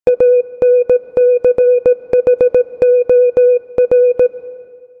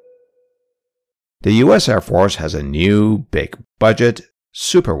The U.S. Air Force has a new, big-budget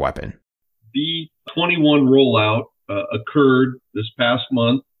superweapon. B-21 rollout occurred this past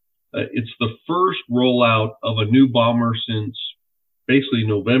month. It's the first rollout of a new bomber since basically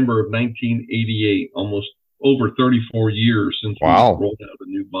November of 1988, almost over 34 years since we rolled out a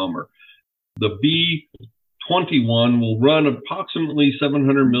new bomber. The B-21 will run approximately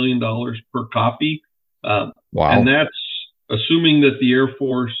 $700 million per copy. And that's assuming that the Air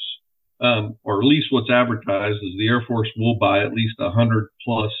Force, or at least what's advertised, is the Air Force will buy at least 100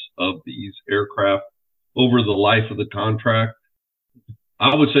 plus of these aircraft over the life of the contract.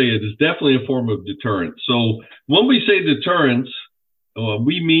 I would say it is definitely a form of deterrence. So when we say deterrence,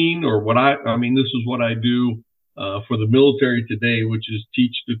 we mean, or what I mean, this is what I do for the military today, which is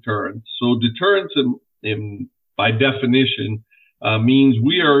teach deterrence. So deterrence, by definition, means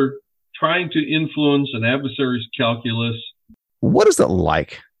we are trying to influence an adversary's calculus. What is it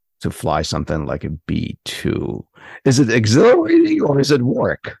like to fly something like a B-2? Is it exhilarating or is it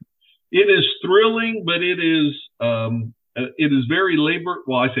work? It is thrilling, but it is very labor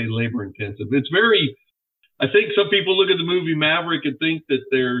intensive. It's very, I think some people look at the movie Maverick and think that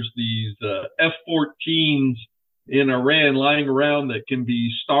there's these F-14s in Iran lying around that can be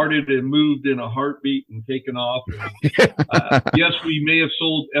started and moved in a heartbeat and taken off. Yes, we may have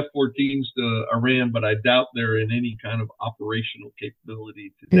sold F-14s to Iran, but I doubt they're in any kind of operational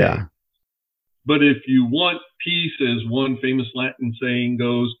capability today. Yeah. But if you want peace, as one famous Latin saying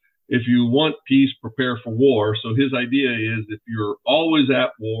goes, if you want peace, prepare for war. So his idea is if you're always at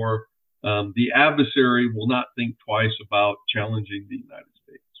war, the adversary will not think twice about challenging the United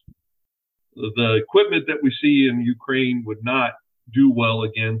States. The equipment that we see in Ukraine would not do well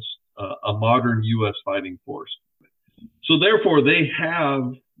against a modern U.S. fighting force. So therefore, they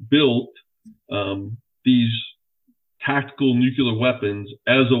have built these tactical nuclear weapons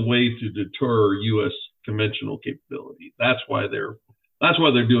as a way to deter U.S. conventional capability. That's why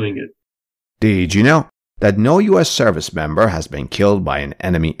they're doing it. Did you know that no U.S. service member has been killed by an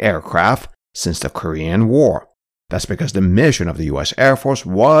enemy aircraft since the Korean War? That's because the mission of the U.S. Air Force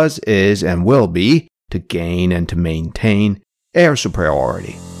was, is, and will be to gain and to maintain air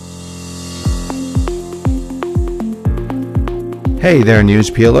superiority. Hey there, News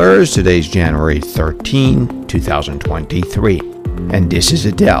Peelers. Today's January 13, 2023. And this is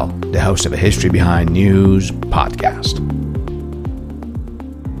Adele, the host of a History Behind News podcast.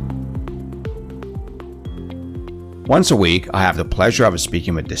 Once a week, I have the pleasure of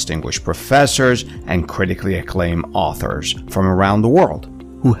speaking with distinguished professors and critically acclaimed authors from around the world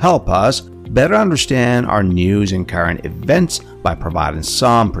who help us better understand our news and current events by providing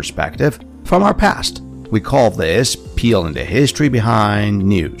some perspective from our past. We call this Peeling the History Behind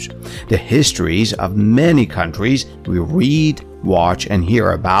News, the histories of many countries we read, watch, and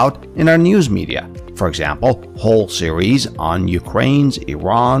hear about in our news media. For example, whole series on Ukraine's,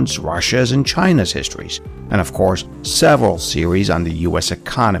 Iran's, Russia's, and China's histories. And of course, several series on the U.S.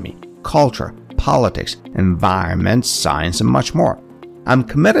 economy, culture, politics, environment, science, and much more. I'm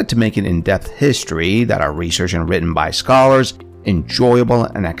committed to making in-depth history that are researched and written by scholars enjoyable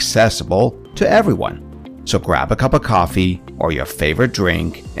and accessible to everyone. So grab a cup of coffee or your favorite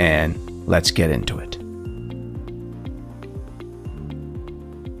drink and let's get into it.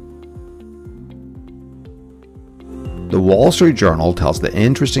 The Wall Street Journal tells the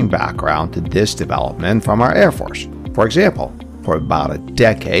interesting background to this development from our Air Force. For example, for about a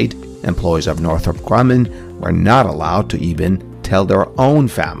decade, employees of Northrop Grumman were not allowed to even tell their own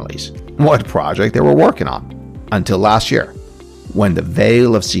families what project they were working on until last year, when the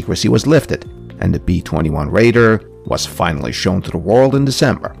veil of secrecy was lifted and the B-21 Raider was finally shown to the world in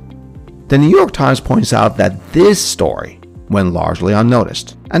December. The New York Times points out that this story went largely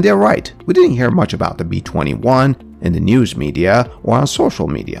unnoticed. And they're right, we didn't hear much about the B-21 in the news media or on social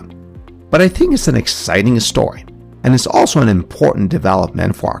media. But I think it's an exciting story, and it's also an important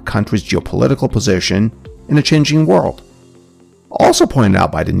development for our country's geopolitical position in a changing world. Also pointed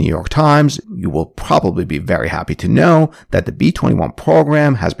out by the New York Times, you will probably be very happy to know that the B-21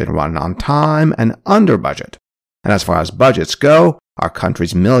 program has been run on time and under budget. And as far as budgets go, our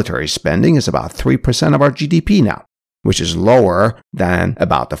country's military spending is about 3% of our GDP now, which is lower than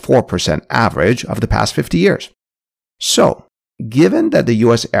about the 4% average of the past 50 years. So, given that the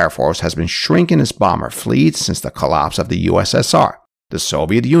U.S. Air Force has been shrinking its bomber fleet since the collapse of the USSR, the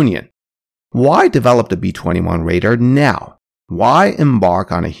Soviet Union, why develop the B-21 Raider now? Why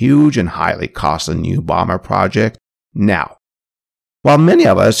embark on a huge and highly costly new bomber project now? While many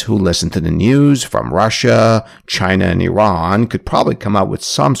of us who listen to the news from Russia, China, and Iran could probably come up with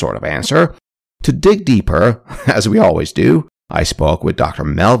some sort of answer, to dig deeper, as we always do, I spoke with Dr.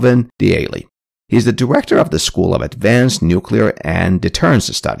 Melvin D'Ailey. He's the director of the School of Advanced Nuclear and Deterrence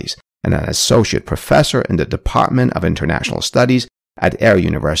Studies and an associate professor in the Department of International Studies at Air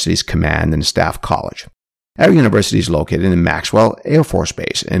University's Command and Staff College. Air University is located in Maxwell Air Force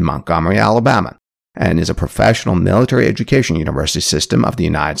Base in Montgomery, Alabama, and is a professional military education university system of the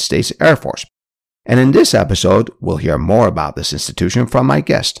United States Air Force. And in this episode, we'll hear more about this institution from my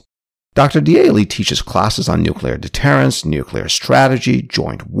guest. Dr. Daly teaches classes on nuclear deterrence, nuclear strategy,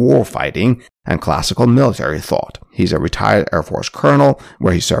 joint war fighting, and classical military thought. He's a retired Air Force colonel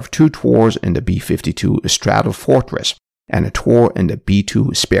where he served 2 tours in the B-52 Stratofortress and a tour in the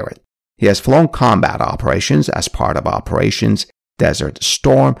B-2 Spirit. He has flown combat operations as part of Operations Desert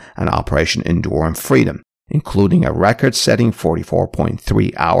Storm and Operation Enduring Freedom, including a record-setting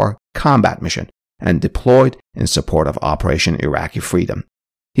 44.3-hour combat mission, and deployed in support of Operation Iraqi Freedom.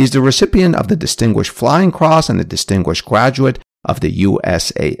 He's the recipient of the Distinguished Flying Cross and the Distinguished Graduate of the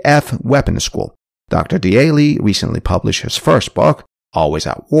USAF Weapons School. Dr. Daly recently published his first book, Always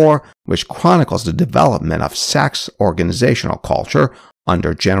at War, which chronicles the development of SAC's organizational culture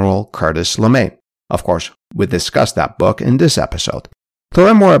under General Curtis LeMay. Of course, we discussed that book in this episode. To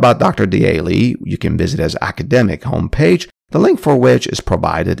learn more about Dr. Daly, you can visit his academic homepage, the link for which is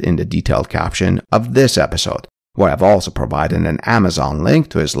provided in the detailed caption of this episode, where I've also provided an Amazon link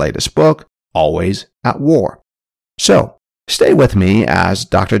to his latest book, Always at War. So, stay with me as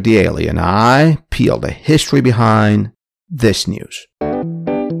Dr. Daly and I peel the history behind this news.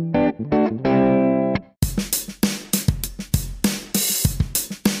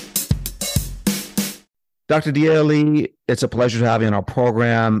 Dr. Daly, it's a pleasure to have you on our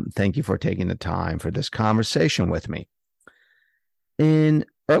program. Thank you for taking the time for this conversation with me. In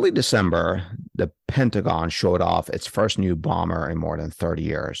early December, the Pentagon showed off its first new bomber in more than 30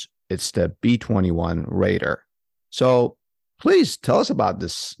 years. It's the B-21 Raider. So please tell us about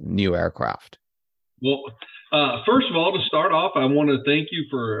this new aircraft. Well, first of all, to start off, I want to thank you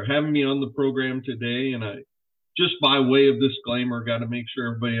for having me on the program today. And just by way of disclaimer, got to make sure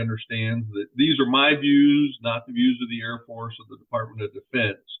everybody understands that these are my views, not the views of the Air Force or the Department of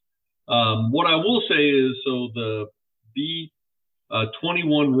Defense. What I will say is, so the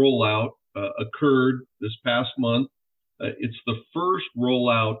B-21 rollout occurred this past month. It's the first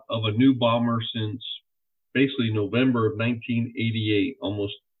rollout of a new bomber since basically November of 1988,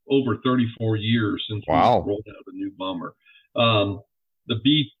 almost over 34 years since we rolled out a new bomber. The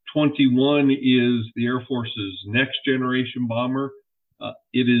B-21 is the Air Force's next generation bomber.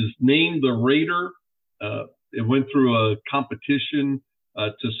 It is named the Raider. It went through a competition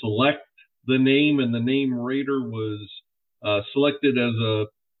to select the name, and the name Raider was selected as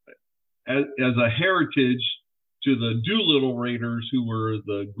a heritage to the Doolittle Raiders, who were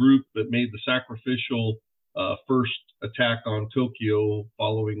the group that made the sacrificial first attack on Tokyo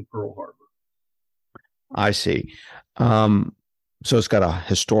following Pearl Harbor. I see. So it's got a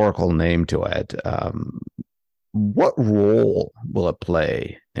historical name to it. What role will it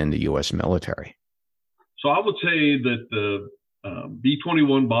play in the U.S. military? So I would say that the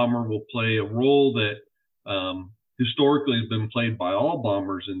B-21 bomber will play a role that historically has been played by all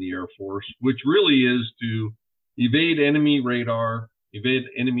bombers in the Air Force, which really is to evade enemy radar, evade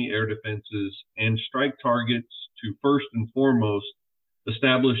enemy air defenses, and strike targets to first and foremost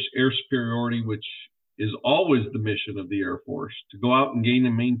establish air superiority, which is always the mission of the Air Force, to go out and gain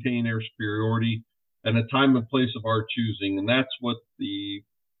and maintain air superiority at a time and place of our choosing. And that's what the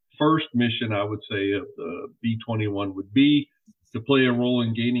first mission, I would say, of the B-21 would be, to play a role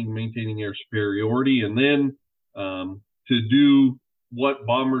in gaining and maintaining air superiority, and then to do what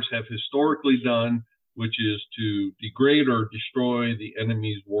bombers have historically done, which is to degrade or destroy the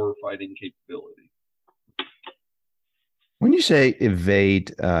enemy's war-fighting capability. When you say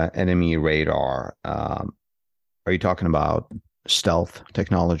evade enemy radar, are you talking about stealth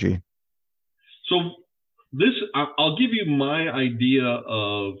technology? So this, I'll give you my idea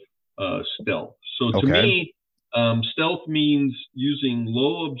of stealth. So to me, stealth means using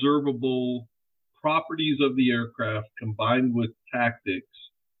low observable properties of the aircraft combined with tactics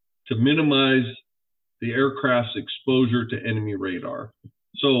to minimize the aircraft's exposure to enemy radar.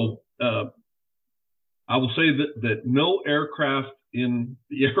 So I will say that no aircraft in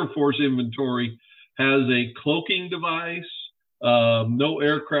the Air Force inventory has a cloaking device. No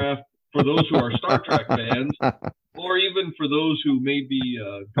aircraft, for those who are Star Trek fans, or even for those who may be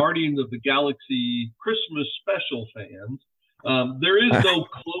Guardians of the Galaxy Christmas special fans, there is no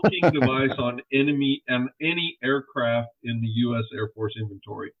cloaking device on any aircraft in the U.S. Air Force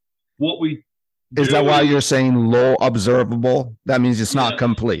inventory. Is that why you're saying low observable? That means it's not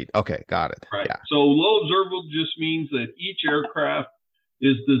complete. Okay, got it. Right. Yeah. So low observable just means that each aircraft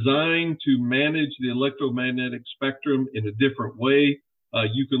is designed to manage the electromagnetic spectrum in a different way.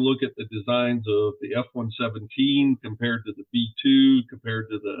 You can look at the designs of the F-117 compared to the B-2, compared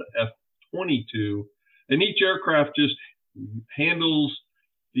to the F-22, and each aircraft just handles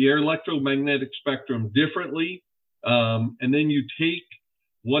the electromagnetic spectrum differently. And then you take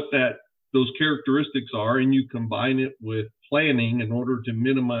what those characteristics are and you combine it with planning in order to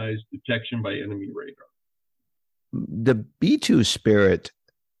minimize detection by enemy radar. The B-2 Spirit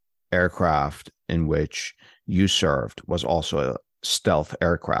aircraft in which you served was also a stealth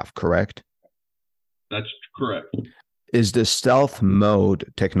aircraft, correct? That's correct. Is the stealth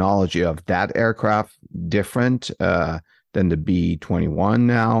mode technology of that aircraft different than the B-21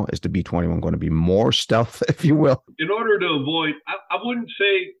 now? Is the B-21 going to be more stealth, if you will? In order to avoid, I wouldn't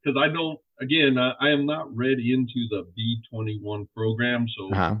say, because I don't, again, I am not read into the B-21 program,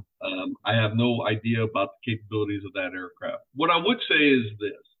 so I have no idea about the capabilities of that aircraft. What I would say is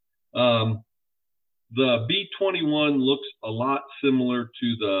this. The B-21 looks a lot similar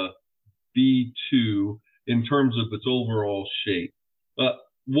to the B-2 in terms of its overall shape. But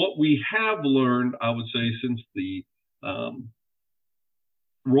what we have learned, I would say, since the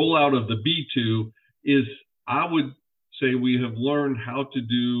rollout of the B-2 is, I would say we have learned how to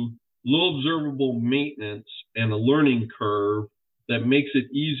do low observable maintenance and a learning curve that makes it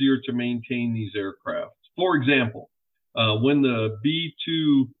easier to maintain these aircraft. For example, when the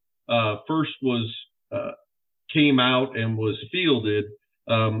B-2 first came out and was fielded,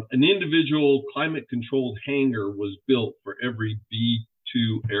 an individual climate-controlled hangar was built for every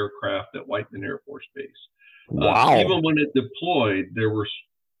B-2 aircraft at Whiteman Air Force Base. Wow. Even when it deployed, there were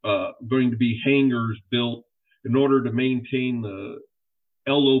going to be hangars built in order to maintain the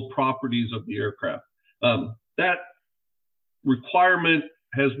LO properties of the aircraft. That requirement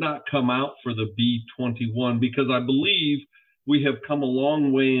has not come out for the B-21 because I believe we have come a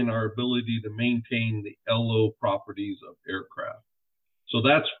long way in our ability to maintain the LO properties of aircraft. So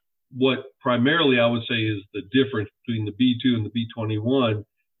that's what primarily I would say is the difference between the B-2 and the B-21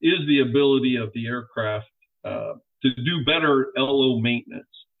 is the ability of the aircraft to do better LO maintenance.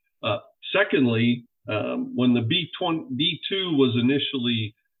 Secondly, when the B-2 was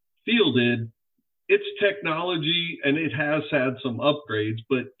initially fielded, its technology, and it has had some upgrades,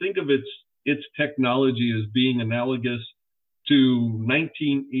 but think of its technology as being analogous to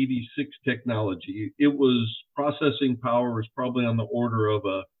 1986 technology. It was processing power was probably on the order of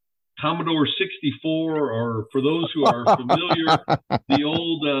a Commodore 64, or for those who are familiar, the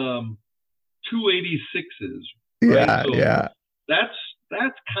old 286s. Right? Yeah, so yeah.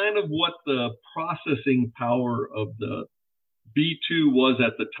 That's kind of what the processing power of the B-2 was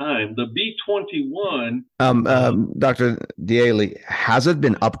at the time. The B-21. Dr. Daly, has it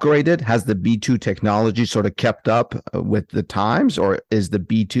been upgraded? Has the B-2 technology sort of kept up with the times, or is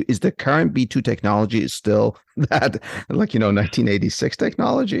the current B-2 technology still that, 1986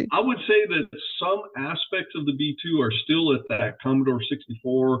 technology? I would say that some aspects of the B-2 are still at that Commodore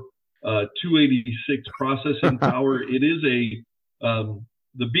 64, 286 processing power. It is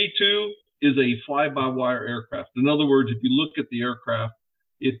the B-2 is a fly-by-wire aircraft. In other words, if you look at the aircraft,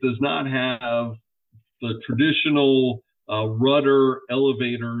 it does not have the traditional rudder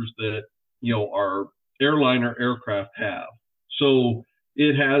elevators that our airliner aircraft have. So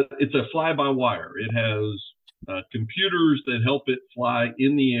it's a fly-by-wire. It has computers that help it fly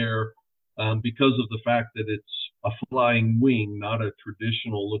in the air because of the fact that it's a flying wing, not a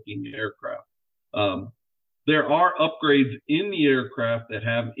traditional-looking aircraft. There are upgrades in the aircraft that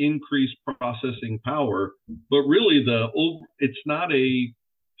have increased processing power, but really it's not a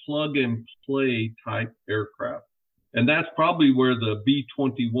plug and play type aircraft. And that's probably where the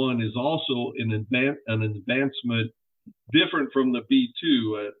B-21 is also an advancement different from the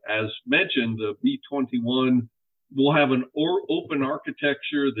B-2. As mentioned, the B-21 will have an open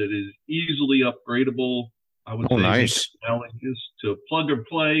architecture that is easily upgradable. I would say nice. Analogous to plug and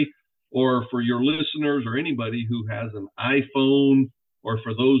play. Or for your listeners or anybody who has an iPhone, or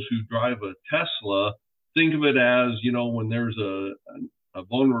for those who drive a Tesla, think of it as, when there's a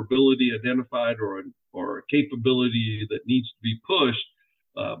vulnerability identified or a capability that needs to be pushed,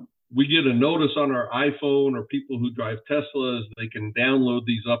 we get a notice on our iPhone, or people who drive Teslas, they can download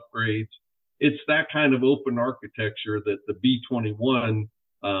these upgrades. It's that kind of open architecture that the B-21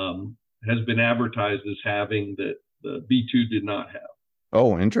 has been advertised as having that the B-2 did not have.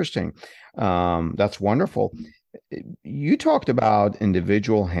 Oh, interesting. That's wonderful. You talked about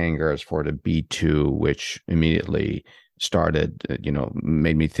individual hangars for the B-2, which immediately started,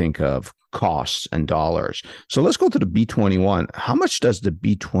 made me think of costs and dollars. So let's go to the B-21. How much does the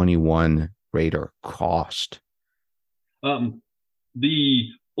B-21 Raider cost? The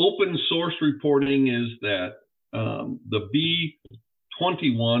open source reporting is that the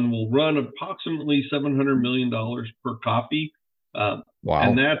B-21 will run approximately $700 million per copy. Wow.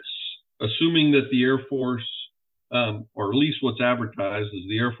 And that's assuming that the Air Force, or at least what's advertised, is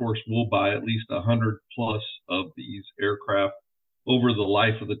the Air Force will buy at least 100 plus of these aircraft over the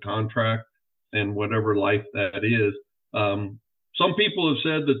life of the contract, and whatever life that is. Some people have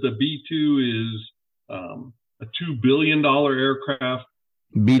said that the B-2 is a $2 billion aircraft.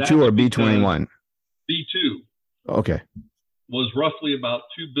 B-2 or B-21? B-2. Okay. Was roughly about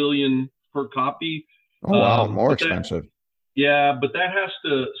 $2 billion per copy. Oh, wow, more expensive. But that has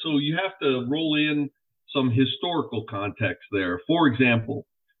to, so you have to roll in some historical context there. For example,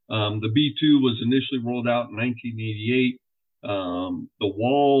 the B-2 was initially rolled out in 1988. The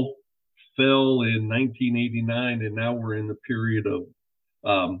wall fell in 1989, and now we're in the period of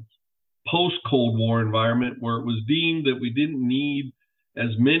post-Cold War environment where it was deemed that we didn't need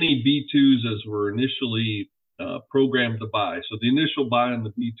as many B-2s as were initially programmed to buy. So the initial buy on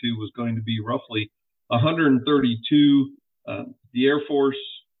the B-2 was going to be roughly 132. The Air Force,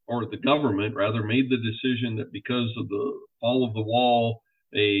 or the government rather, made the decision that because of the fall of the wall,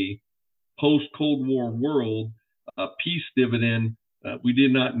 a post-Cold War world, peace dividend, we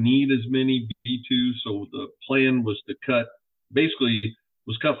did not need as many B-2s. So the plan was to cut, basically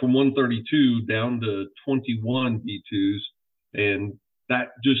was cut from 132 down to 21 B-2s. And that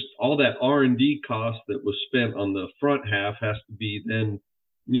just, all that R&D cost that was spent on the front half has to be then,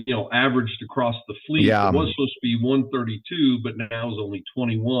 averaged across the fleet. Yeah. It was supposed to be 132, but now is only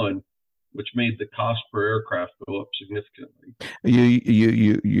 21, which made the cost per aircraft go up significantly.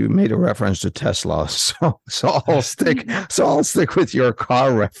 You made a reference to Tesla, so I'll stick with your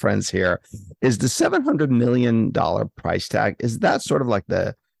car reference here. Is the $700 million price tag, is that sort of like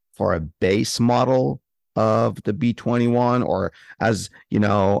for a base model of the B-21, or as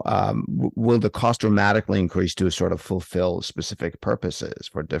will the cost dramatically increase to sort of fulfill specific purposes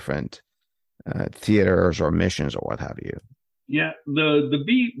for different theaters or missions or what have you? Yeah,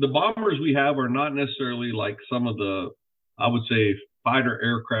 the bombers we have are not necessarily like some of the, I would say, fighter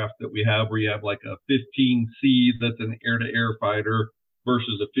aircraft that we have, where you have like a 15C that's an air-to-air fighter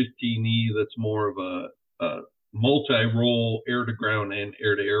versus a 15E that's more of a multi-role air-to-ground and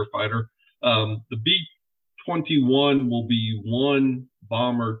air-to-air fighter. The B-21 will be one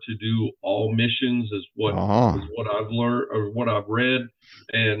bomber to do all missions, is what I've learned, or what I've read,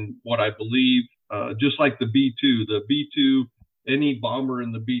 and what I believe. Just like the B-2, any bomber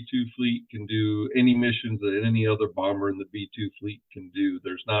in the B-2 fleet can do any missions that any other bomber in the B-2 fleet can do.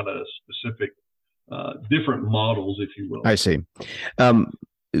 There's not a specific different models, if you will. I see.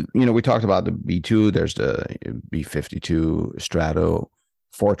 We talked about the B-2. There's the B-52 Strato,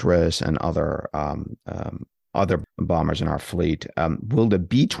 Fortress, and other bombers in our fleet. Will the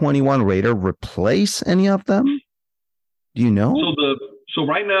B-21 Raider replace any of them? Do you know? So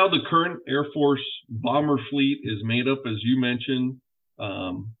right now, the current Air Force bomber fleet is made up, as you mentioned,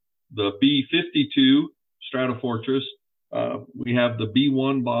 the B-52 Stratofortress. We have the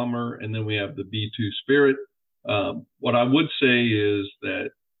B-1 bomber, and then we have the B-2 Spirit. What I would say is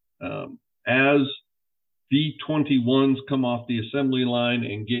that as B-21s come off the assembly line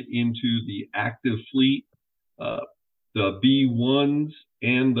and get into the active fleet, the B-1s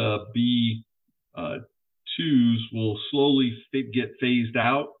and the B-2s will slowly get phased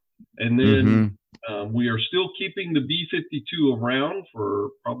out. And then we are still keeping the B-52 around for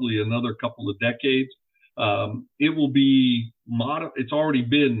probably another couple of decades. It will be it's already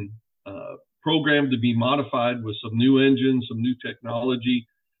been programmed to be modified with some new engines, some new technology,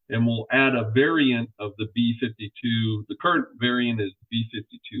 and we'll add a variant of the B-52. The current variant is the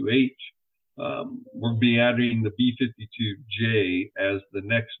B-52H. We'll be adding the B-52J as the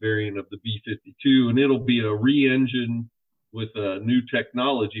next variant of the B-52, and it'll be a re-engine with a new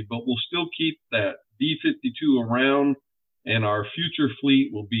technology, but we'll still keep that B-52 around, and our future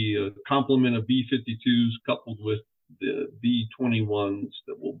fleet will be a complement of B-52s coupled with the B-21s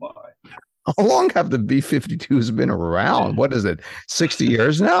that we'll buy. How long have the B-52s been around? What is it, 60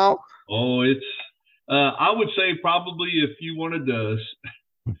 years now? Oh, it's, I would say probably if you wanted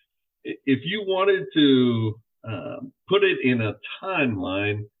to put it in a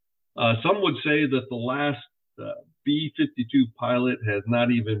timeline, some would say that the last B-52 pilot has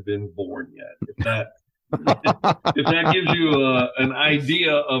not even been born yet. If that gives you an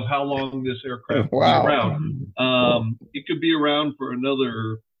idea of how long this aircraft will be around, it could be around for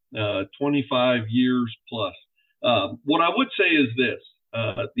another 25 years plus. What I would say is this: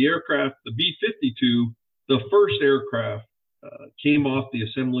 the aircraft, the B-52, the first aircraft, came off the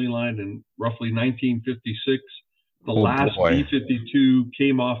assembly line in roughly 1956. The Oh last boy. B-52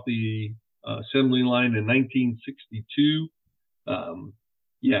 came off the assembly line in 1962.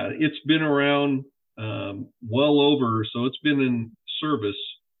 Yeah, it's been around well over, so it's been in service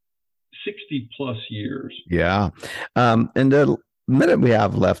 60 plus years. Yeah. In the minute we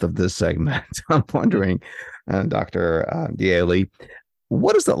have left of this segment, I'm wondering, Dr. Daly,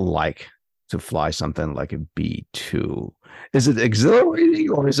 what is it like to fly something like a B-2? Is it exhilarating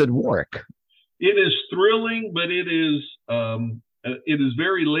or is it work? It is thrilling, but it is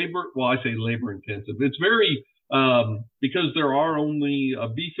very labor. Well, I say labor intensive. It's very because there are only a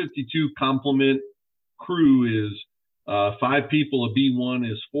B-52 complement crew is 5 people. A B-1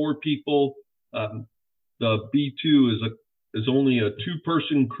 is 4 people. The B-2 is only a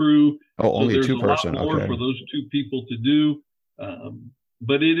 2-person crew. Oh, So only a there's a lot two-person. more Okay. for those 2 people to do.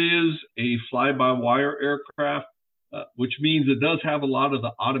 But it is a fly-by-wire aircraft, which means it does have a lot of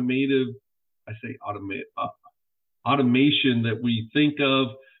the automation that we think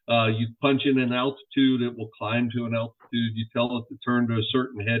of. You punch in an altitude, it will climb to an altitude. You tell it to turn to a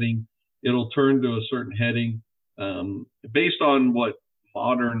certain heading, it'll turn to a certain heading. Based on what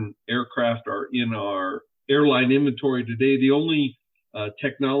modern aircraft are in our airline inventory today, the only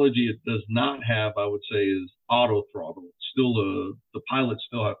technology it does not have, I would say, is auto throttle. Still, the pilots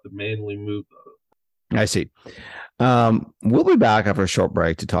still have to manually move I see. We'll be back after a short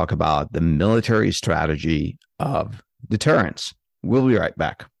break to talk about the military strategy of deterrence. We'll be right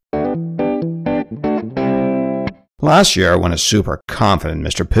back. Last year, when a super confident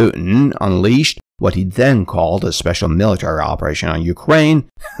Mr. Putin unleashed what he then called a special military operation on Ukraine,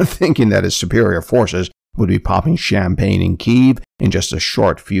 thinking that his superior forces would be popping champagne in Kyiv in just a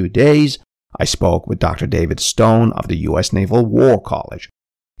short few days, I spoke with Dr. David Stone of the U.S. Naval War College.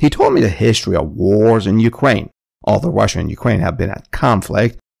 He told me the history of wars in Ukraine. Although Russia and Ukraine have been at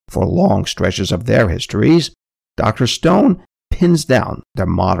conflict for long stretches of their histories, Dr. Stone pins down their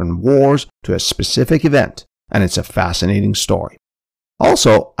modern wars to a specific event, and it's a fascinating story.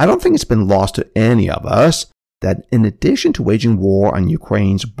 Also, I don't think it's been lost to any of us that in addition to waging war on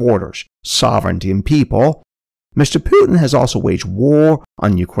Ukraine's borders, sovereignty, and people, Mr. Putin has also waged war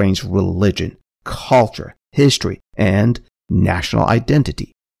on Ukraine's religion, culture, history, and national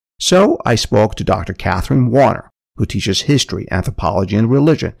identity. So I spoke to Dr. Catherine Warner, who teaches history, anthropology, and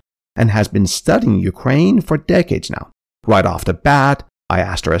religion, and has been studying Ukraine for decades now. Right off the bat, I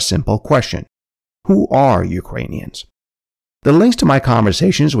asked her a simple question. Who are Ukrainians? The links to my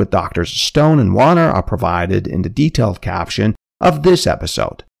conversations with Drs. Stone and Warner are provided in the detailed caption of this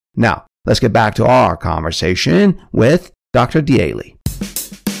episode. Now, let's get back to our conversation with Dr. Daly.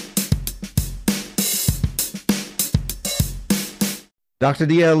 Dr.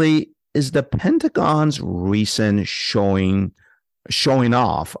 Daly, is the Pentagon's recent showing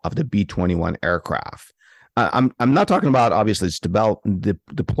off of the B-21 aircraft? I'm not talking about, obviously, its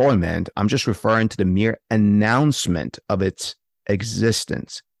deployment. I'm just referring to the mere announcement of its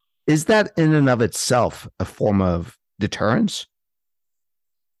existence. Is that in and of itself a form of deterrence?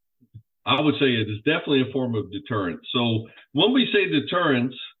 I would say it is definitely a form of deterrence. So when we say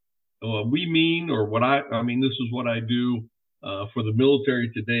deterrence, we mean, or what I mean, this is what I do for the military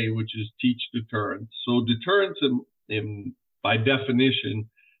today, which is teach deterrence. So deterrence, by definition,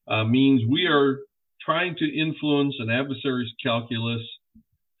 means we are trying to influence an adversary's calculus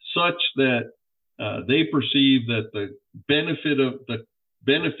such that they perceive that the benefit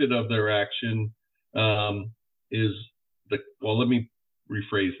of their action is let me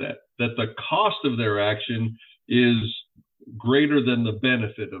rephrase that the cost of their action is greater than the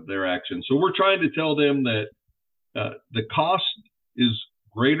benefit of their action. So we're trying to tell them that the cost is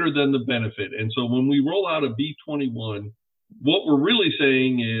greater than the benefit. And so when we roll out a B-21, what we're really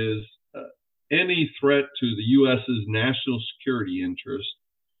saying is any threat to the U.S.'s national security interest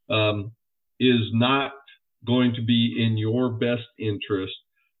is not going to be in your best interest,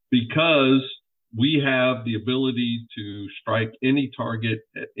 because we have the ability to strike any target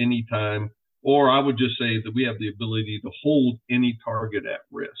at any time, or I would just say that we have the ability to hold any target at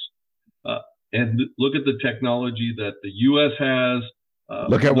risk. And look at the technology that the U.S. has.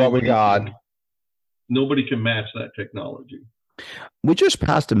 Look at what we got. Nobody can match that technology. We just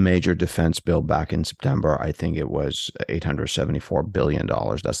passed a major defense bill back in September. I think it was $874 billion.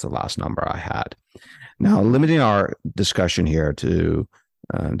 That's the last number I had. Now, limiting our discussion here to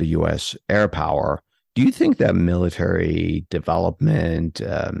the U.S. air power, do you think that military development,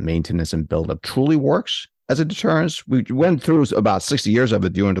 maintenance, and buildup truly works as a deterrence? We went through about 60 years of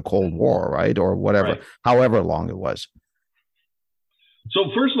it during the Cold War, right? Or whatever, right. However long it was.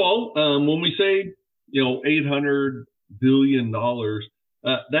 So first of all, when we say, $800 billion,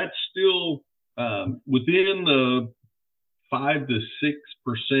 that's still within the 5 to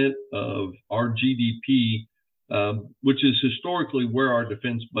 6% of our GDP, which is historically where our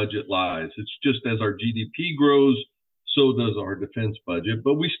defense budget lies. It's just as our GDP grows, so does our defense budget,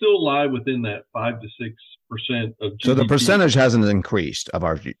 but we still lie within that 5 to 6% of GDP. So the percentage hasn't increased of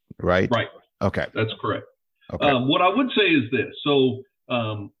our, right? Right. Okay. That's correct. Okay. What I would say is this. So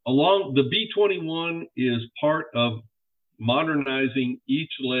along the B-21 is part of modernizing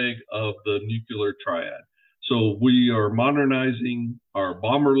each leg of the nuclear triad. So we are modernizing our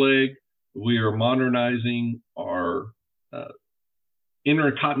bomber leg. We are modernizing our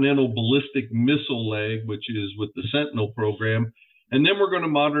intercontinental ballistic missile leg, which is with the Sentinel program. And then we're going to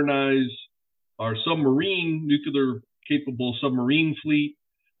modernize our submarine, nuclear capable submarine fleet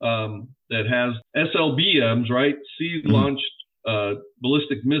that has SLBMs, right? Sea launched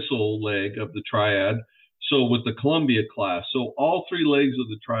ballistic missile leg of the triad. So with the Columbia class, so all three legs of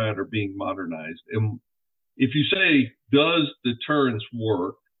the triad are being modernized. And if you say, does deterrence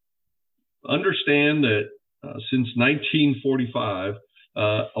work? Understand that since 1945,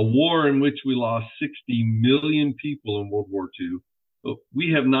 a war in which we lost 60 million people in World War II,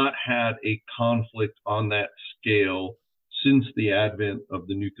 we have not had a conflict on that scale since the advent of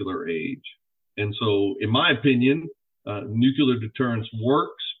the nuclear age. And so, in my opinion, nuclear deterrence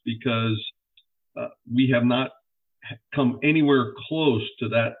works because we have not come anywhere close to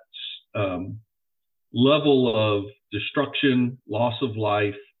that level of destruction, loss of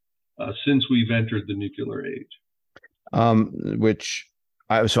life, since we've entered the nuclear age.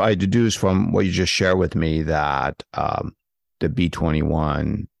 So I deduce from what you just shared with me that the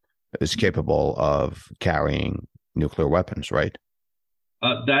B-21 is capable of carrying nuclear weapons, right?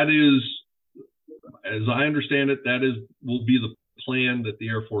 That is, as I understand it, will be the plan that the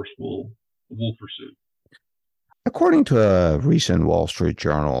Air Force will pursue. According to a recent Wall Street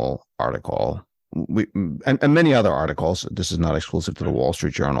Journal article, and many other articles, this is not exclusive to the Wall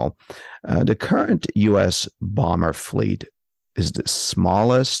Street Journal, the current U.S. bomber fleet is the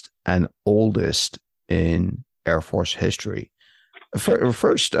smallest and oldest in Air Force history.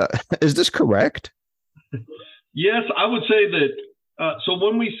 First, is this correct? Yes, I would say that. So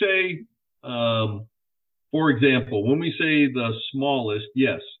when we say, for example, when we say the smallest,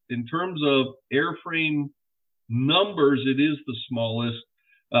 yes, in terms of airframe numbers, it is the smallest,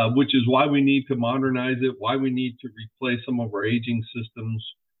 which is why we need to modernize it, why we need to replace some of our aging systems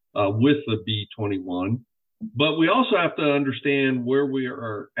with the B-21. But we also have to understand where we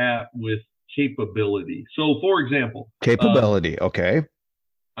are at with capability. So, for example, capability. Okay.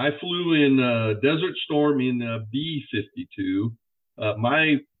 I flew in Desert Storm in B-52.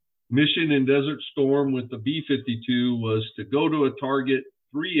 My mission in Desert Storm with the B-52 was to go to a target,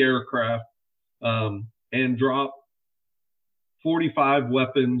 3 aircraft, and drop 45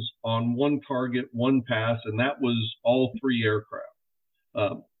 weapons on 1 target, 1 pass, and that was all 3 aircraft.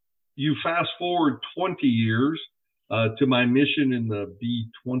 You fast forward 20 years to my mission in the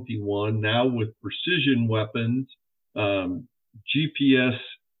B-21, now with precision weapons,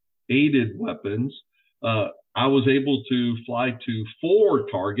 GPS-aided weapons. I was able to fly to 4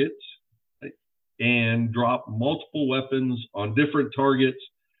 targets and drop multiple weapons on different targets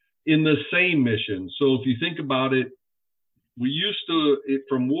in the same mission. So if you think about it, we used to,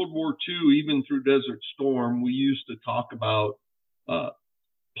 from World War II, even through Desert Storm, we used to talk about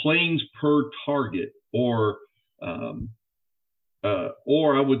planes per target, or I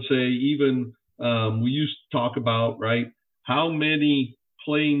would say even we used to talk about, right, how many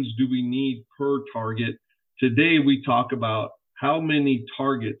planes do we need per target? Today we talk about how many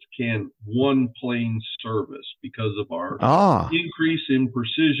targets can 1 plane service because of our increase in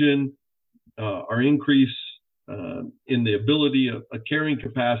precision, our increase in the ability of a carrying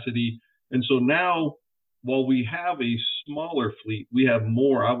capacity. And so now, while we have a smaller fleet, we have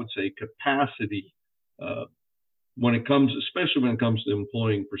more, I would say, capacity when it comes, especially when it comes to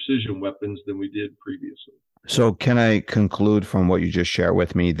employing precision weapons than we did previously. So can I conclude from what you just shared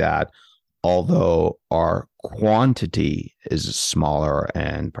with me that although our quantity is smaller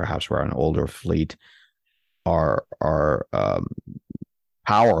and perhaps we're an older fleet, our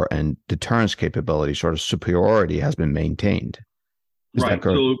power and deterrence capability, sort of superiority, has been maintained? Is right.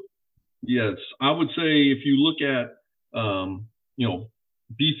 So yes, I would say if you look at,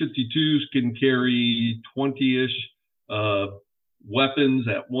 B-52s can carry 20-ish weapons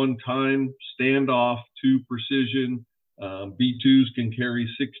at one time, standoff to precision. B-2s can carry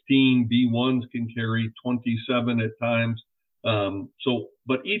 16, B-1s can carry 27 at times.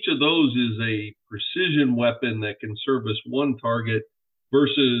 But each of those is a precision weapon that can service 1 target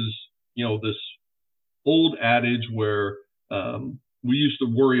versus, this old adage where we used to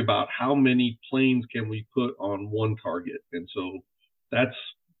worry about how many planes can we put on one target. And so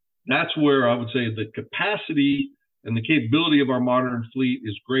that's where I would say the capacity and the capability of our modern fleet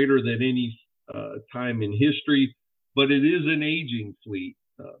is greater than any time in history, but it is an aging fleet.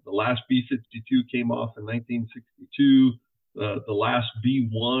 The last B-52 came off in 1962. The last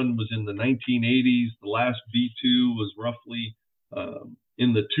B-1 was in the 1980s. The last B-2 was roughly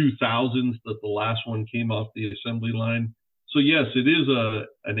in the 2000s that the last one came off the assembly line. So yes, it is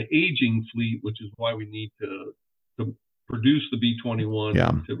an aging fleet, which is why we need to produce the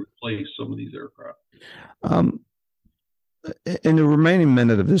B-21 to replace some of these aircraft. In the remaining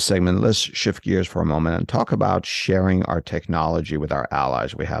minute of this segment, let's shift gears for a moment and talk about sharing our technology with our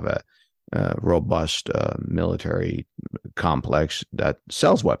allies. We have a robust military complex that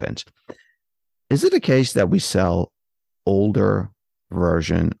sells weapons. Is it a case that we sell older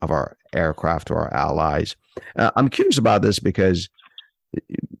version of our aircraft to our allies? I'm curious about this because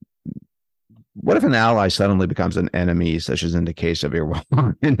what if an ally suddenly becomes an enemy, such as in the case of Iran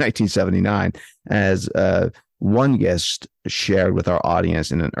in 1979, as one guest shared with our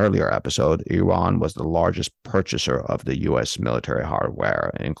audience in an earlier episode? Iran was the largest purchaser of the U.S. military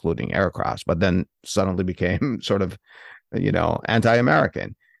hardware, including aircrafts, but then suddenly became sort of,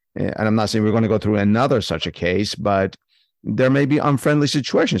 anti-American. And I'm not saying we're going to go through another such a case, but there may be unfriendly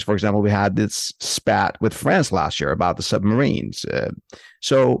situations. For example, we had this spat with France last year about the submarines.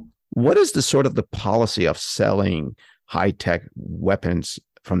 So what is the sort of the policy of selling high-tech weapons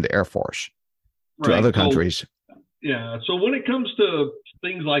from the Air Force to other countries? So when it comes to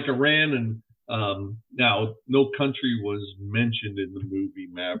things like Iran, and now no country was mentioned in the movie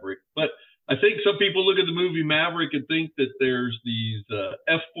Maverick, but I think some people look at the movie Maverick and think that there's these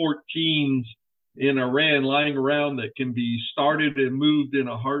F-14s in Iran lying around that can be started and moved in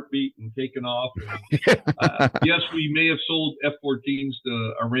a heartbeat and taken off. Yes, we may have sold F-14s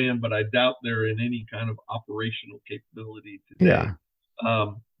to Iran, but I doubt they're in any kind of operational capability today.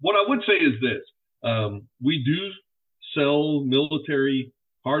 What I would say is this. We do sell military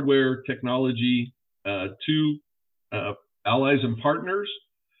hardware technology to allies and partners.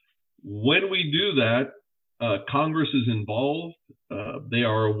 When we do that, Congress is involved. They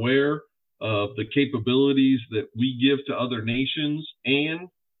are aware of the capabilities that we give to other nations. And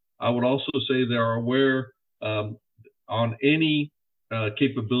I would also say they are aware on any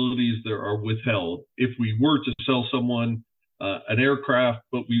capabilities that are withheld. If we were to sell someone an aircraft,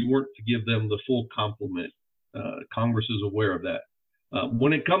 but we weren't to give them the full complement, Congress is aware of that.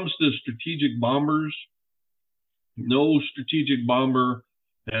 When it comes to strategic bombers, no strategic bomber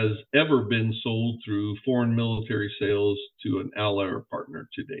has ever been sold through foreign military sales to an ally or partner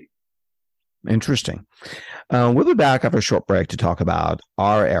to date. Interesting. We'll be back after a short break to talk about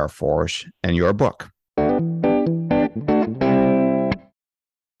our Air Force and your book.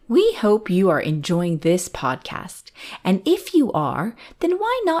 We hope you are enjoying this podcast. And if you are, then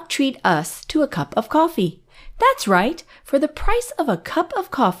why not treat us to a cup of coffee? That's right. For the price of a cup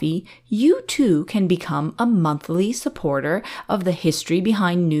of coffee, you too can become a monthly supporter of the History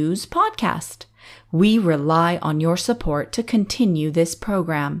Behind News podcast. We rely on your support to continue this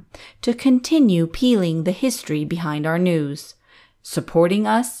program, to continue peeling the history behind our news. Supporting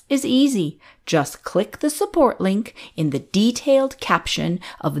us is easy. Just click the support link in the detailed caption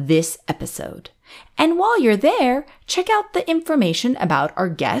of this episode. And while you're there, check out the information about our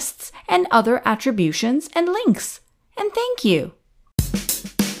guests and other attributions and links. And thank you.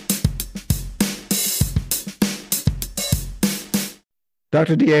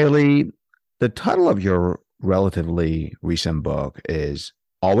 Dr. Daly, the title of your relatively recent book is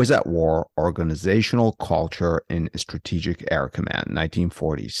Always at War, Organizational Culture in Strategic Air Command,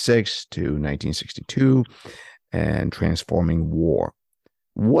 1946 to 1962, and Transforming War.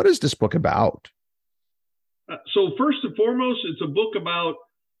 What is this book about? So first and foremost, it's a book about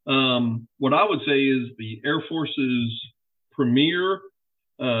what I would say is the Air Force's premier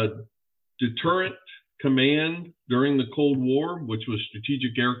deterrent command during the Cold War, which was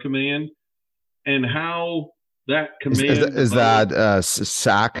Strategic Air Command, and how that command is that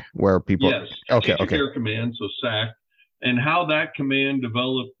SAC, where people? Yes, Strategic Air Command, so SAC, and how that command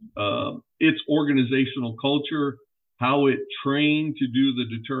developed its organizational culture, how it trained to do the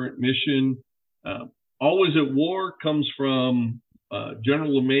deterrent mission. Always at War comes from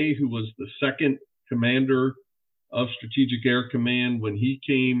General LeMay, who was the second commander of Strategic Air Command. When he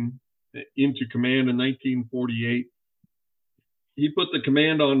came into command in 1948, he put the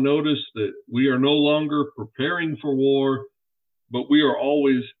command on notice that we are no longer preparing for war, but we are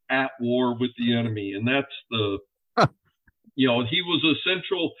always at war with the enemy. And that's the, he was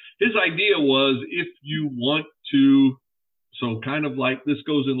his idea was, if you want to So kind of like this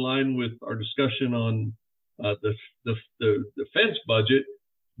goes in line with our discussion on the defense budget.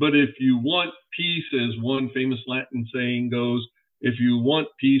 But if you want peace, as one famous Latin saying goes, if you want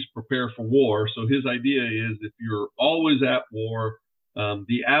peace, prepare for war. So his idea is if you're always at war,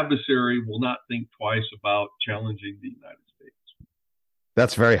 the adversary will not think twice about challenging the United States.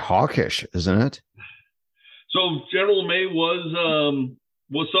 That's very hawkish, isn't it? So General LeMay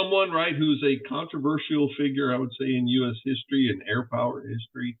was someone, right, who's a controversial figure, I would say, in U.S. history and air power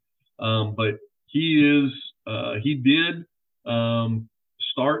history. But he did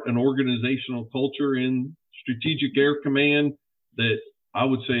start an organizational culture in Strategic Air Command that I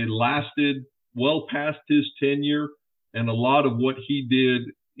would say lasted well past his tenure. And a lot of what he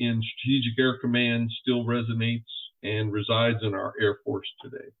did in Strategic Air Command still resonates and resides in our Air Force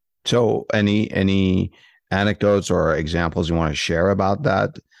today. So any anecdotes or examples you want to share about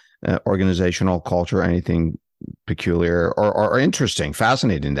that organizational culture, anything peculiar or interesting,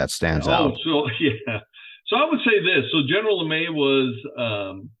 fascinating that stands out? So I would say this. So General LeMay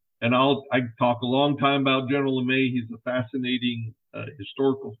was, and I talk a long time about General LeMay. He's a fascinating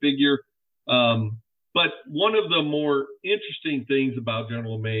historical figure. But one of the more interesting things about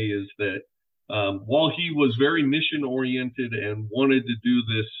General LeMay is that while he was very mission oriented and wanted to do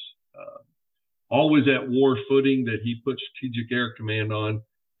this always at war footing that he put Strategic Air Command on,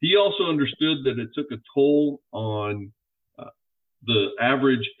 he also understood that it took a toll on the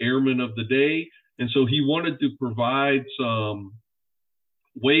average airman of the day. And so he wanted to provide some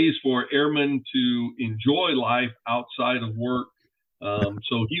ways for airmen to enjoy life outside of work.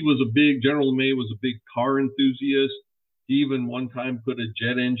 So General LeMay was a big car enthusiast. He even one time put a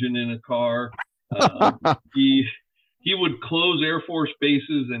jet engine in a car. He would close Air Force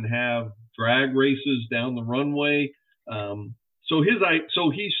bases and have drag races down the runway. So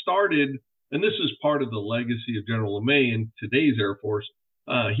he started, and this is part of the legacy of General LeMay in today's Air Force.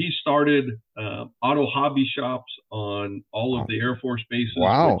 He started auto hobby shops on all of the Air Force bases.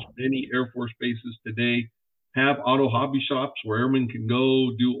 Wow. Which many Air Force bases today have auto hobby shops where airmen can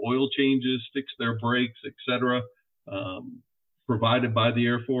go do oil changes, fix their brakes, etc., provided by the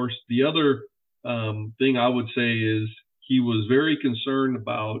Air Force. The other thing I would say is he was very concerned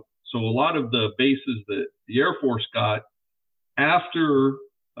about, so a lot of the bases that the Air Force got after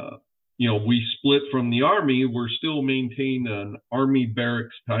we split from the Army, we're still maintaining an Army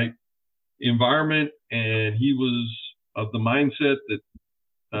barracks type environment. And he was of the mindset that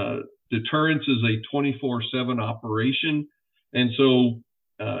deterrence is a 24/7 operation. And so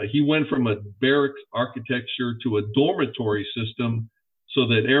he went from a barracks architecture to a dormitory system so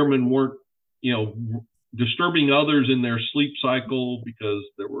that airmen weren't, disturbing others in their sleep cycle because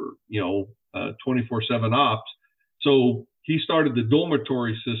there were, 24/7 ops. So he started the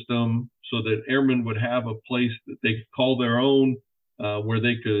dormitory system so that airmen would have a place that they could call their own, where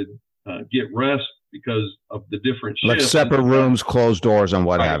they could get rest because of the different shifts. Like separate rooms, closed doors, and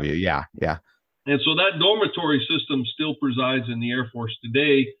what have you. Yeah. And so that dormitory system still presides in the Air Force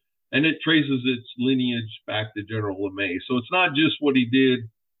today, and it traces its lineage back to General LeMay. So it's not just what he did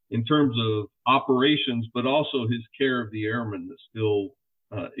in terms of operations, but also his care of the airmen that still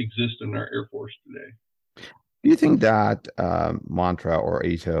exist in our Air Force today. Do you think that mantra or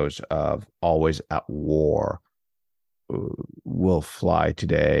ethos of always at war will fly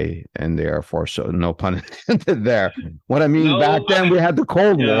today in the Air Force? So no pun intended there. What I mean, back then we had the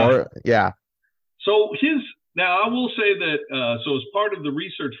Cold War. Yeah. So now I will say that, so as part of the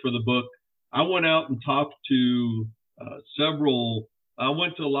research for the book, I went out and talked to I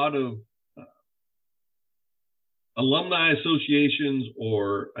went to a lot of alumni associations,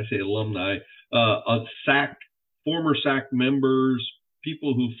 or I say alumni, former SAC members,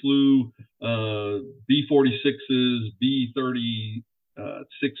 people who flew B-46s, B-47s,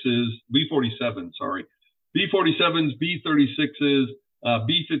 B-36s,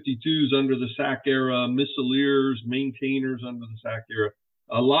 B-52s under the SAC era, missileers, maintainers under the SAC era.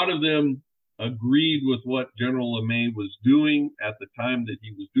 A lot of them agreed with what General LeMay was doing at the time that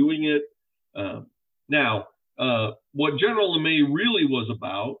he was doing it. Now, what General LeMay really was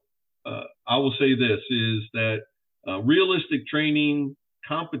about, I will say this, is that realistic training,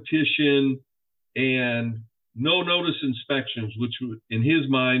 competition, and no notice inspections, which in his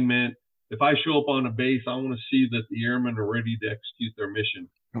mind meant if I show up on a base, I want to see that the airmen are ready to execute their mission.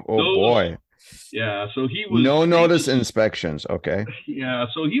 Boy. Yeah. So he was no notice inspections. Okay. Yeah.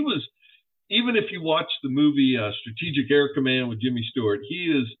 So he was, even if you watch the movie Strategic Air Command with Jimmy Stewart,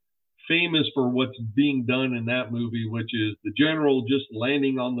 he is famous for what's being done in that movie, which is the general just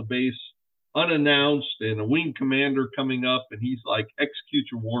landing on the base unannounced and a wing commander coming up, and he's like, execute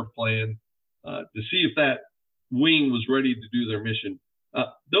your war plan to see if that wing was ready to do their mission.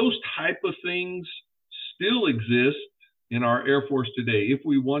 Those type of things still exist in our Air Force today. If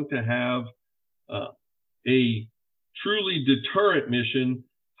we want to have a truly deterrent mission,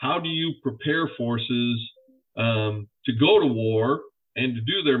 how do you prepare forces to go to war and to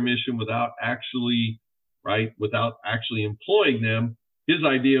do their mission without actually employing them? His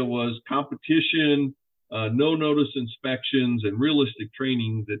idea was competition, no notice inspections, and realistic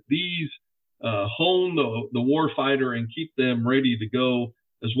training, that these hone the warfighter and keep them ready to go,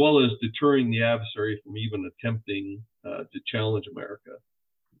 as well as deterring the adversary from even attempting to challenge America.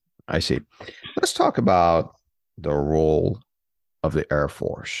 I see. Let's talk about the role of the Air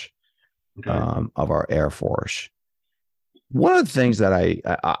Force, of our Air Force. One of the things that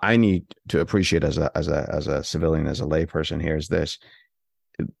I need to appreciate as a civilian, as a layperson here, is this: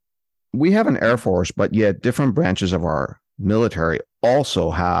 we have an Air Force, but yet different branches of our military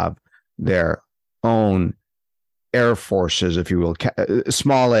also have their own air forces, if you will,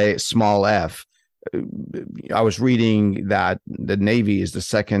 small a, small f. I was reading that the Navy is the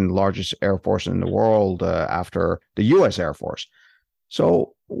second largest air force in the world after the U.S. Air Force.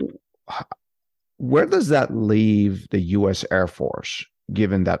 So where does that leave the U.S. Air Force,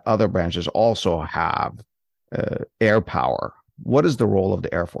 given that other branches also have air power? What is the role of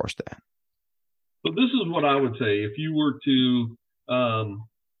the Air Force then? So this is what I would say. If you were to,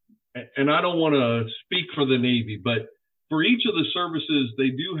 and I don't want to speak for the Navy, but for each of the services, they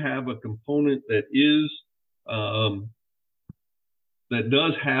do have a component that is that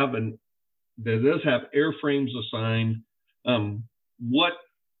does have airframes assigned.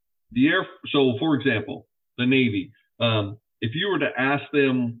 So for example, the Navy, if you were to ask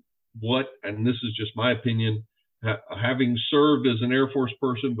them what, and this is just my opinion, having served as an Air Force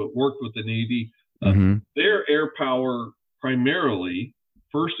person but worked with the Navy, their air power primarily,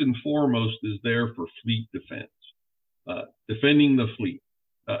 first and foremost, is there for fleet defense, defending the fleet.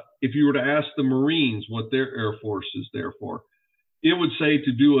 If you were to ask the Marines what their Air Force is there for, it would say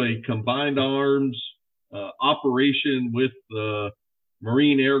to do a combined arms operation with the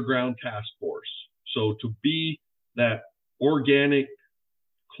Marine Air Ground Task Force. So to be that organic,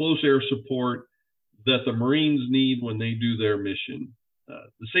 close air support that the Marines need when they do their mission.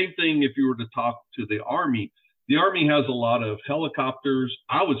 The same thing if you were to talk to the Army. The Army has a lot of helicopters.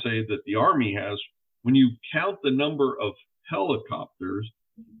 I would say that the Army has, when you count the number of helicopters,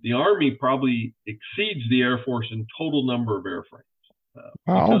 the Army probably exceeds the Air Force in total number of airframes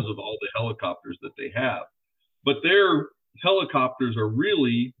because of all the helicopters that they have. But their helicopters are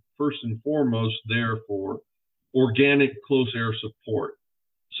really, first and foremost, there for organic close air support.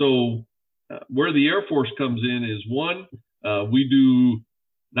 So where the Air Force comes in is, one, we do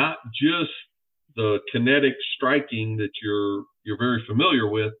not just the kinetic striking that you're very familiar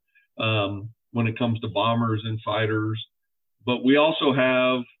with when it comes to bombers and fighters, but we also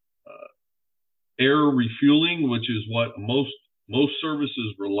have air refueling, which is what most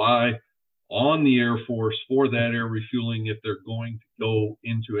services rely on the Air Force for, that air refueling. If they're going to go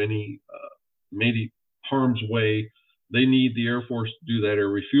into any maybe harm's way, they need the Air Force to do that air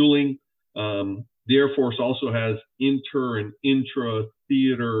refueling. The Air Force also has inter and intra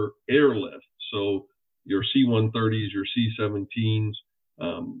theater airlift. So your C-130s, your C-17s,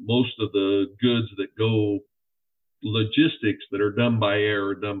 most of the goods that go logistics that are done by air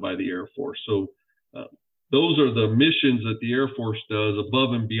are done by the Air Force. So those are the missions that the Air Force does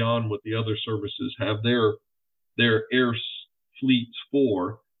above and beyond what the other services have their air fleets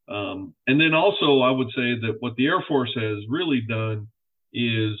for. And then also I would say that what the Air Force has really done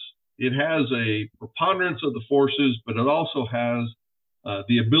is it has a preponderance of the forces, but it also has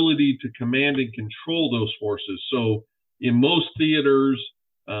the ability to command and control those forces. So in most theaters,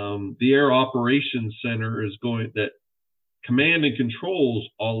 the Air Operations Center that command and controls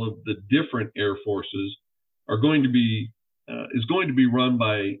all of the different air forces is going to be run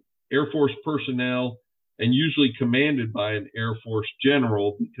by Air Force personnel and usually commanded by an Air Force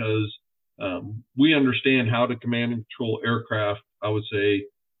general, because we understand how to command and control aircraft. I would say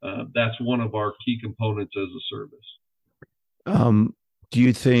that's one of our key components as a service. Do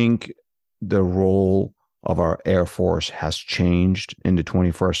you think the role of our Air Force has changed in the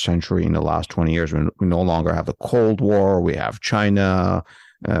 21st century in the last 20 years? We no longer have the Cold War. We have China.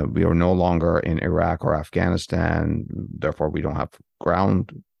 We are no longer in Iraq or Afghanistan. Therefore, we don't have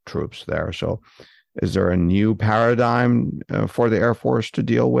ground troops there. So is there a new paradigm for the Air Force to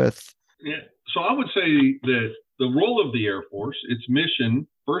deal with? Yeah. So I would say that the role of the Air Force, its mission,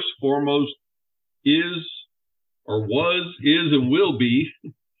 first and foremost, is and will be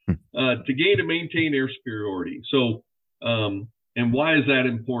to gain and maintain air superiority. So, and why is that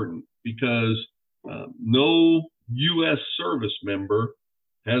important? Because no U.S. service member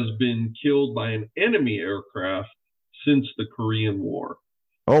has been killed by an enemy aircraft since the Korean War.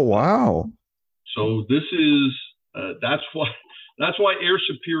 Oh, wow. So this is that's why air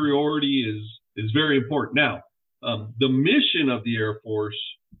superiority is very important. Now, the mission of the Air Force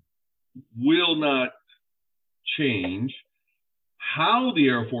will not change. How the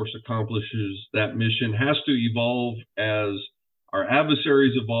Air Force accomplishes that mission has to evolve as our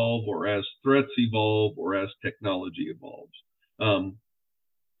adversaries evolve, or as threats evolve, or as technology evolves.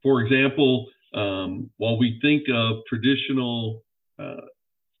 For example, while we think of traditional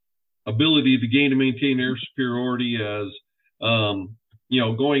ability to gain and maintain air superiority as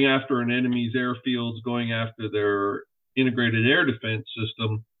going after an enemy's airfields, going after their integrated air defense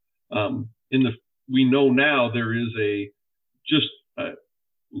system, we know now there is a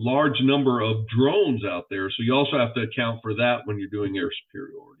large number of drones out there. So you also have to account for that when you're doing air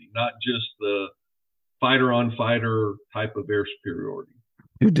superiority, not just the fighter on fighter type of air superiority.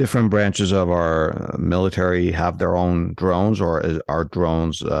 Do different branches of our military have their own drones, or are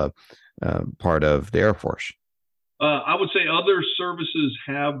drones part of the Air Force? I would say other services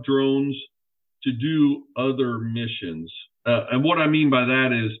have drones to do other missions. And what I mean by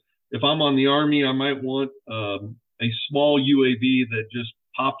that is, if I'm on the Army, I might want a small UAV that just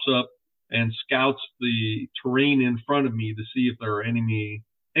pops up and scouts the terrain in front of me to see if there are any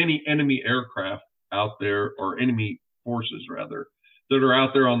enemy aircraft out there, or enemy forces rather, that are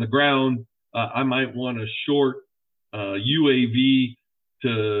out there on the ground. I might want a short UAV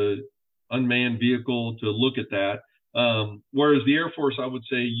to unmanned vehicle to look at that. Whereas the Air Force, I would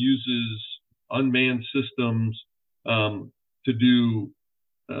say, uses unmanned systems to do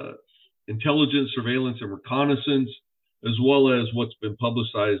intelligence, surveillance, and reconnaissance, as well as what's been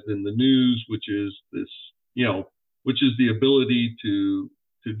publicized in the news, which is the ability to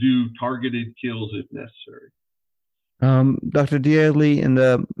do targeted kills if necessary. Dr. Daly, in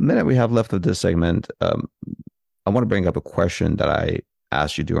the minute we have left of this segment, I want to bring up a question that I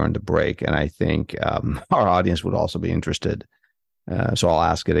asked you during the break, and I think our audience would also be interested. So I'll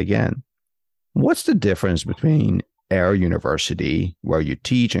ask it again. What's the difference between Air University, where you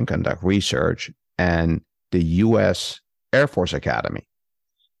teach and conduct research, and the U.S. Air Force Academy?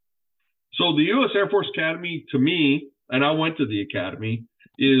 So the U.S. Air Force Academy, to me, and I went to the academy,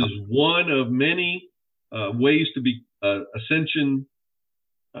 is one of many ways to be ascension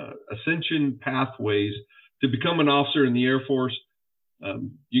pathways to become an officer in the Air Force.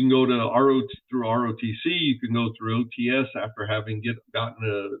 You can go to through ROTC, you can go through OTS after having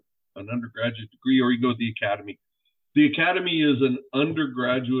gotten an undergraduate degree, or you go to the academy. The academy is an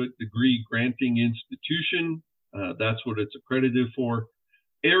undergraduate degree granting institution. That's what it's accredited for.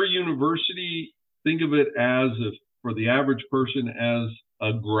 Air University, think of it as, for the average person, as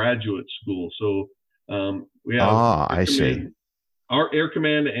a graduate school. So we have I see. Our Air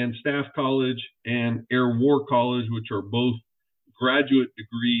Command and Staff College and Air War College, which are both graduate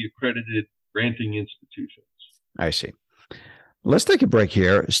degree accredited granting institutions. I see. Let's take a break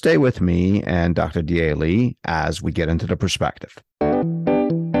here. Stay with me and Dr. Daly as we get into the perspective.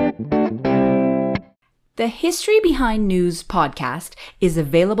 The History Behind News podcast is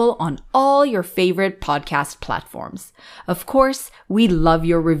available on all your favorite podcast platforms. Of course, we love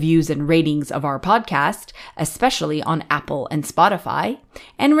your reviews and ratings of our podcast, especially on Apple and Spotify.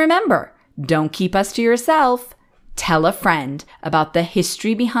 And remember, don't keep us to yourself. Tell a friend about the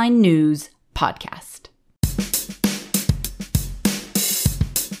History Behind News podcast.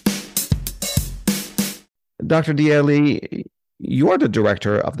 Dr. Daly, you are the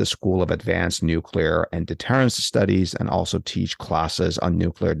director of the School of Advanced Nuclear and Deterrence Studies, and also teach classes on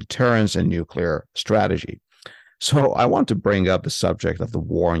nuclear deterrence and nuclear strategy. So I want to bring up the subject of the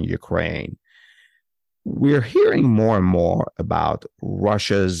war in Ukraine. We're hearing more and more about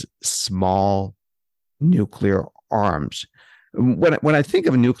Russia's small nuclear arms. When I think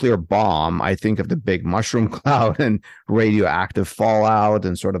of a nuclear bomb, I think of the big mushroom cloud and radioactive fallout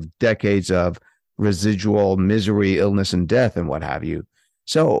and sort of decades of residual misery, illness, and death, and what have you.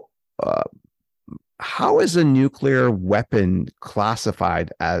 So how is a nuclear weapon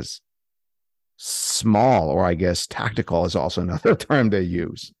classified as small, or I guess tactical is also another term they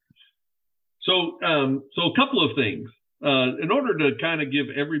use? So a couple of things. In order to kind of give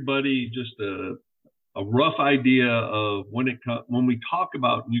everybody just a rough idea of when we talk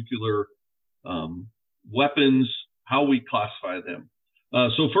about nuclear weapons, how we classify them.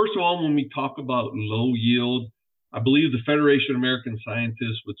 So first of all, when we talk about low yield, I believe the Federation of American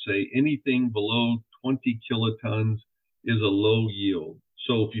Scientists would say anything below 20 kilotons is a low yield.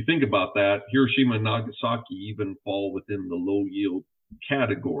 So if you think about that, Hiroshima and Nagasaki even fall within the low yield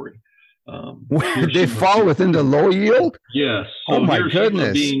category. They fall within the low yield? Yes. So oh, my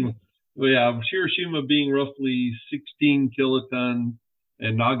goodness. Hiroshima being roughly 16 kilotons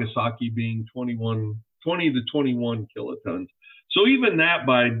and Nagasaki being 20 to 21 kilotons. So even that,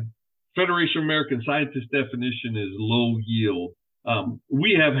 by Federation of American Scientists definition, is low yield.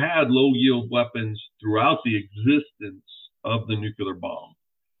 We have had low yield weapons throughout the existence of the nuclear bomb.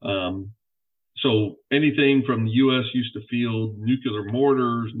 So anything from the U.S. used to field nuclear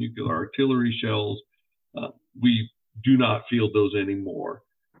mortars, nuclear artillery shells. We do not field those anymore.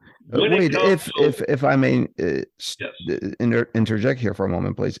 Wait, if I may interject here for a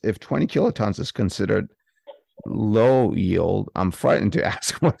moment, please. If 20 kilotons is considered low yield, I'm frightened to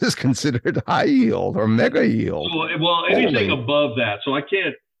ask what is considered high yield or mega yield. Well, anything above that. So I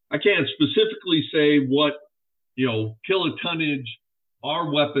can't specifically say what kilotonnage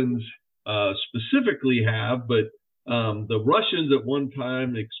our weapons specifically have, but the Russians at one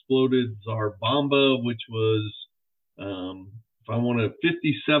time exploded Tsar Bomba, which was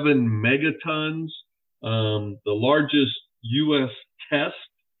 57 megatons, the largest U.S. test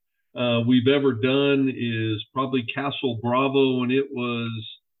we've ever done is probably Castle Bravo, and it was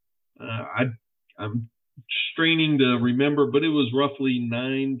I'm straining to remember, but it was roughly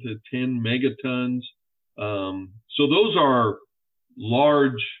 9 to 10 megatons. So those are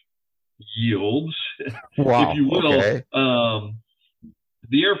large yields, wow, if you will. Okay.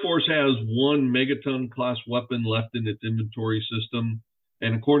 The Air Force has one megaton class weapon left in its inventory system,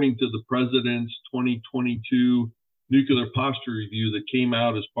 and according to the President's 2022 nuclear posture review that came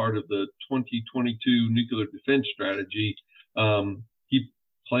out as part of the 2022 nuclear defense strategy, he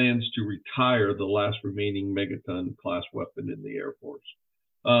plans to retire the last remaining megaton class weapon in the Air Force.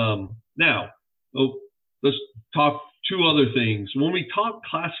 Now, let's talk two other things. When we talk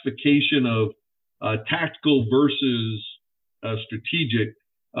classification of tactical versus strategic,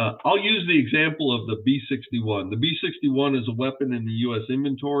 I'll use the example of the B-21. The B-61 is a weapon in the U.S.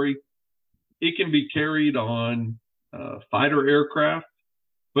 inventory. It can be carried on fighter aircraft,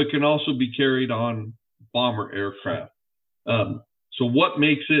 but can also be carried on bomber aircraft. So what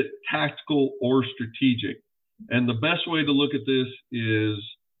makes it tactical or strategic? And the best way to look at this is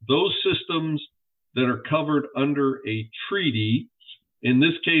those systems that are covered under a treaty, in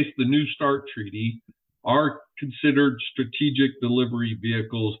this case, the New START Treaty, are considered strategic delivery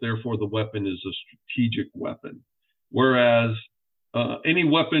vehicles. Therefore, the weapon is a strategic weapon. Whereas any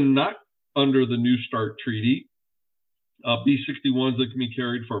weapon not under the New START Treaty, B-61s that can be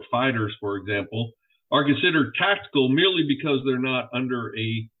carried for fighters, for example, are considered tactical merely because they're not under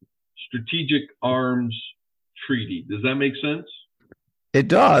a strategic arms treaty. Does that make sense? It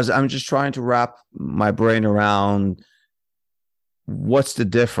does. I'm just trying to wrap my brain around what's the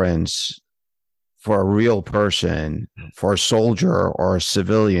difference for a real person, for a soldier or a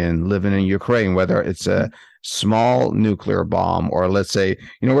civilian living in Ukraine, whether it's a small nuclear bomb or, let's say,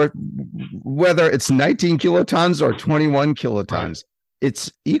 whether it's 19 kilotons or 21 kilotons, right.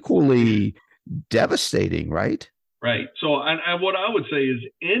 It's equally devastating, right? Right. So and what I would say is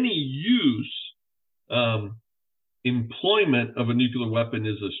any use, employment of a nuclear weapon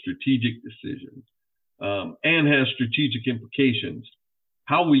is a strategic decision and has strategic implications.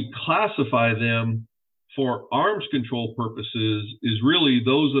 How we classify them for arms control purposes is really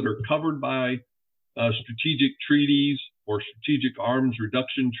those that are covered by strategic treaties or strategic arms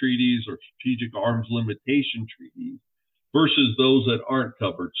reduction treaties or strategic arms limitation treaties versus those that aren't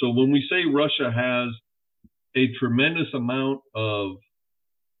covered. So when we say Russia has a tremendous amount of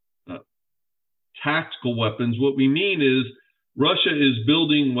tactical weapons, what we mean is Russia is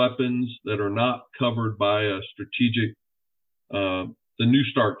building weapons that are not covered by a strategic, the New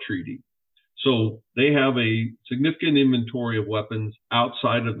START Treaty. So they have a significant inventory of weapons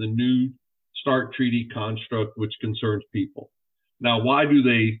outside of the New START Treaty construct, which concerns people. Now, why do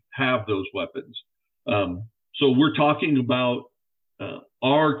they have those weapons? So we're talking about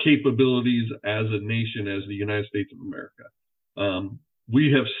our capabilities as a nation, as the United States of America.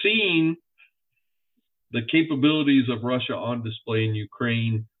 We have seen the capabilities of Russia on display in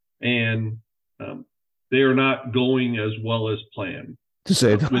Ukraine, and they are not going as well as planned, to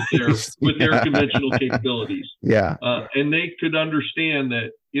say with their conventional capabilities. Yeah. And they could understand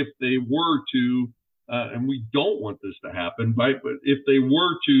that if they were to, and we don't want this to happen, right? But if they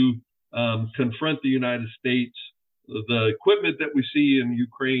were to confront the United States, the equipment that we see in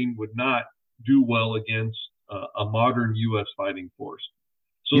Ukraine would not do well against a modern U.S. fighting force.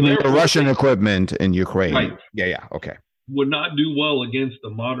 So you mean the Russian equipment in Ukraine? Right. Yeah. Okay. Would not do well against the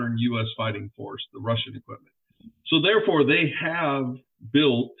modern U.S. fighting force, the Russian equipment. So therefore, they have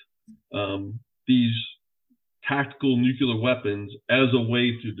built these tactical nuclear weapons as a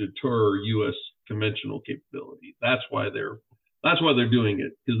way to deter U.S. conventional capability. That's why they're doing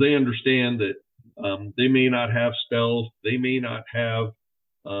it, because they understand that they may not have stealth, they may not have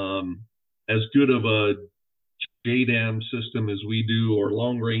as good of a JDAM system as we do, or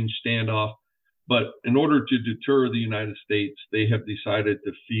long range standoff. But in order to deter the United States, they have decided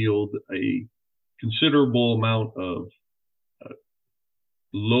to field a considerable amount of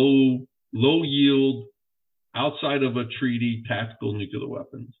low yield, outside of a treaty, tactical nuclear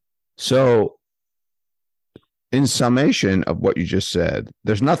weapons. So, in summation of what you just said,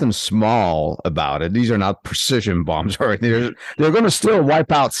 there's nothing small about it. These are not precision bombs, or they're going to still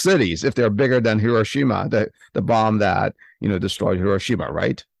wipe out cities if they're bigger than Hiroshima, the bomb that destroyed Hiroshima,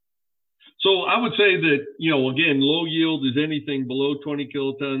 right? So I would say that, again, low yield is anything below 20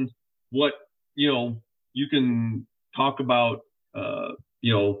 kilotons. What, you can talk about,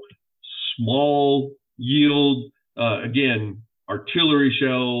 small yield, again, artillery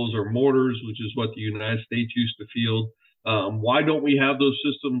shells or mortars, which is what the United States used to field. Why don't we have those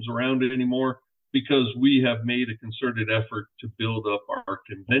systems around anymore? Because we have made a concerted effort to build up our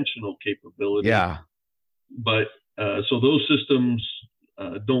conventional capability. Yeah. But so those systems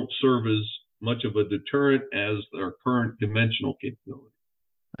don't serve as much of a deterrent as our current conventional capability.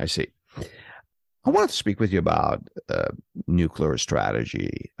 I see. I wanted to speak with you about nuclear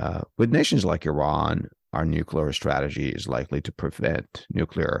strategy. With nations like Iran, our nuclear strategy is likely to prevent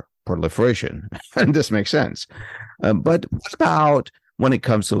nuclear proliferation. And this makes sense. But what about when it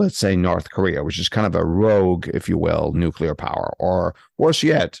comes to, let's say, North Korea, which is kind of a rogue, if you will, nuclear power? Or worse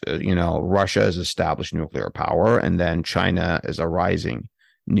yet, Russia has established nuclear power, and then China is a rising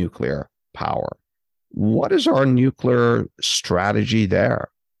nuclear power. What is our nuclear strategy there?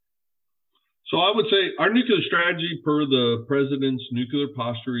 So I would say our nuclear strategy, per the President's Nuclear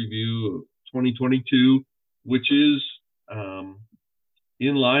Posture Review of 2022, which is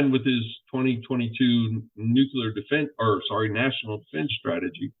in line with his 2022 national defense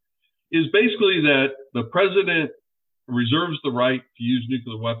strategy, is basically that the president reserves the right to use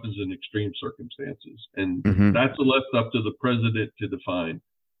nuclear weapons in extreme circumstances. And that's left up to the president to define.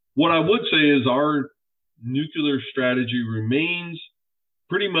 What I would say is our nuclear strategy remains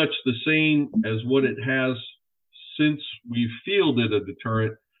pretty much the same as what it has since we fielded a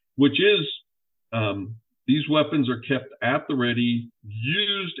deterrent, which is these weapons are kept at the ready,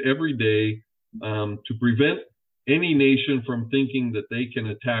 used every day to prevent any nation from thinking that they can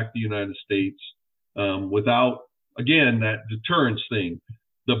attack the United States without, again, that deterrence thing.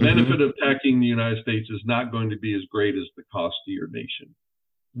 The benefit of attacking the United States is not going to be as great as the cost to your nation.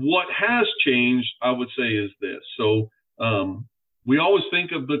 What has changed, I would say, is this. So we always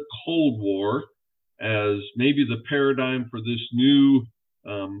think of the Cold War as maybe the paradigm for this new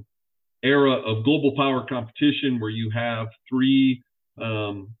era of global power competition, where you have three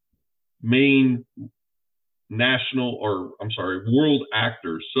main world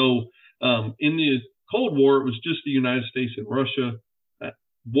actors. So in the Cold War, it was just the United States and Russia.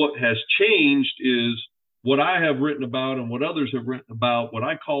 What has changed is what I have written about and what others have written about, what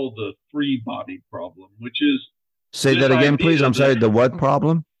I call the three-body problem, which is... Say that again, please. I'm sorry, the what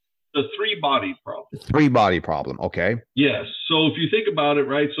problem? The three-body problem. The three-body problem, okay. Yes. So if you think about it,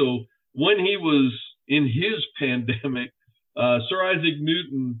 right, so when he was in his pandemic, Sir Isaac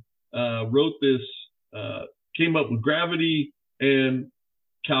Newton wrote this, came up with gravity and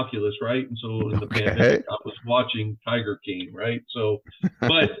calculus, right? And so in the pandemic, I was watching Tiger King, right? So,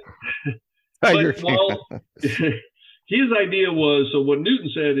 but his idea was, so what Newton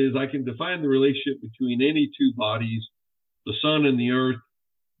said is, I can define the relationship between any two bodies, the sun and the earth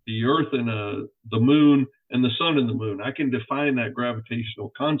and the moon, and the sun and the moon. I can define that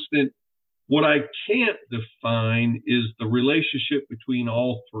gravitational constant. What I can't define is the relationship between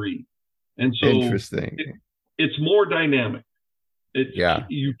all three. And so interesting. It's more dynamic.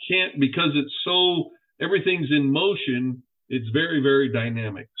 You can't, because it's so, everything's in motion, it's very, very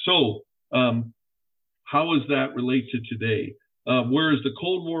dynamic. So how does that relate to today? Whereas the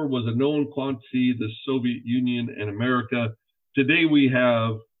Cold War was a known quantity, the Soviet Union and America, today we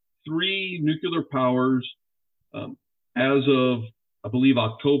have three nuclear powers. As of, I believe,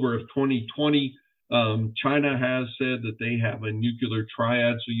 October of 2020, China has said that they have a nuclear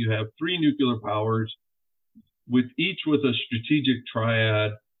triad. So you have three nuclear powers, with each with a strategic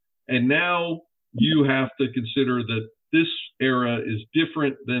triad. And now you have to consider that this era is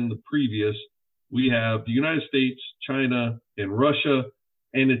different than the previous. We have the United States, China, and Russia,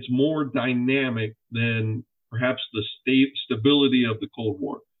 and it's more dynamic than perhaps the stability of the Cold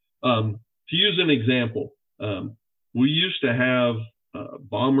War. To use an example, we used to have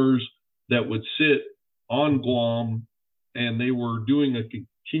bombers that would sit on Guam, and they were doing a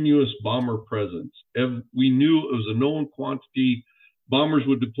continuous bomber presence. We knew it was a known quantity. Bombers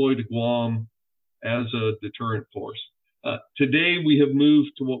would deploy to Guam as a deterrent force. Today, we have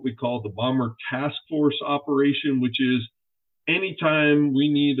moved to what we call the Bomber Task Force operation, which is anytime we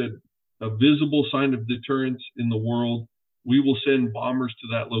need a visible sign of deterrence in the world, we will send bombers to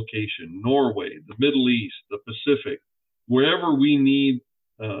that location. Norway, the Middle East, the Pacific, wherever we need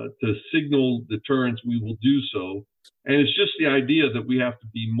to signal deterrence, we will do so. And it's just the idea that we have to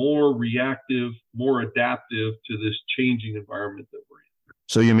be more reactive, more adaptive to this changing environment that we're in.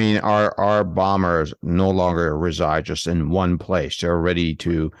 So you mean our bombers no longer reside just in one place? They're ready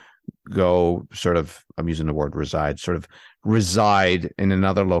to go sort of, I'm using the word reside, sort of reside in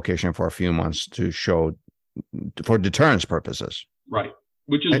another location for a few months to show for deterrence purposes. Right.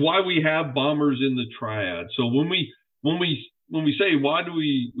 Which is why we have bombers in the triad. So when we say, why do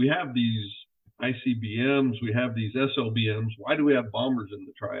we have these ICBMs, we have these SLBMs, why do we have bombers in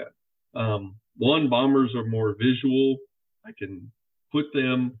the triad? One, bombers are more visual. I can put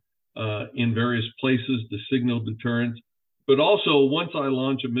them in various places to signal deterrence. But also, once I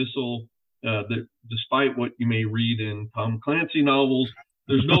launch a missile, that despite what you may read in Tom Clancy novels,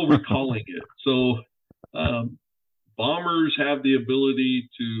 there's no recalling it. So bombers have the ability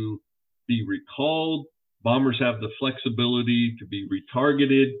to be recalled. Bombers have the flexibility to be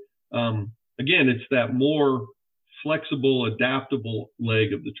retargeted. Again, it's that more flexible, adaptable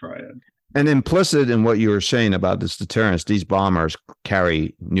leg of the triad. And implicit in what you were saying about this deterrence, these bombers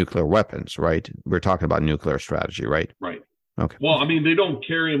carry nuclear weapons, right? We're talking about nuclear strategy, right? Right. Okay. Well, I mean, they don't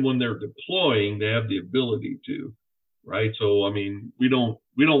carry them when they're deploying. They have the ability to, right? So, I mean, we don't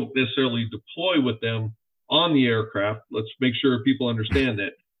necessarily deploy with them on the aircraft. Let's make sure people understand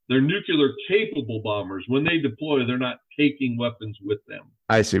that. They're nuclear capable bombers. When they deploy, they're not taking weapons with them.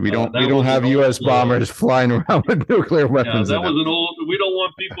 I see. We don't have U.S. bombers flying around with nuclear weapons. Yeah, that was an old. We don't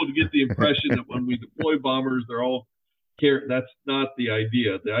want people to get the impression that when we deploy bombers, they're all care. That's not the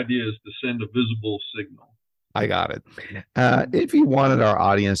idea. The idea is to send a visible signal. I got it. If you wanted our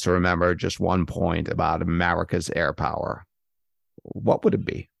audience to remember just one point about America's air power, what would it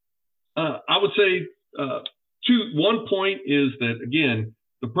be? I would say one point is that, again,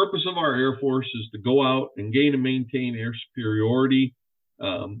 the purpose of our Air Force is to go out and gain and maintain air superiority,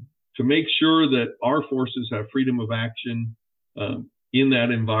 to make sure that our forces have freedom of action in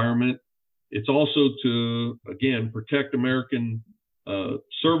that environment. It's also to, again, protect American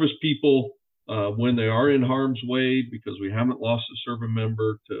service people when they are in harm's way, because we haven't lost a service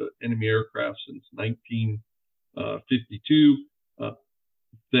member to enemy aircraft since 1952.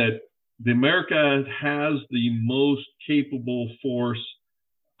 That the America has the most capable force,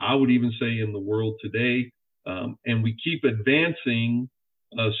 I would even say, in the world today. And we keep advancing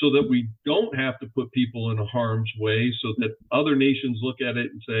so that we don't have to put people in harm's way, so that other nations look at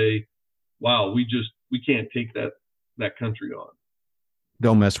it and say, wow, we can't take that country on.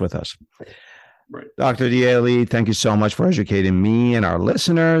 Don't mess with us. Right. Dr. Daly, thank you so much for educating me and our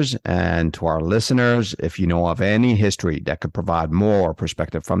listeners. And to our listeners, if you know of any history that could provide more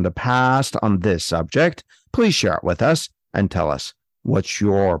perspective from the past on this subject, please share it with us and tell us what's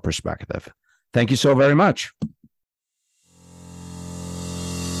your perspective. Thank you so very much.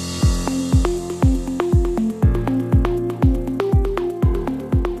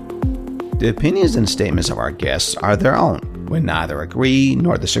 The opinions and statements of our guests are their own. We neither agree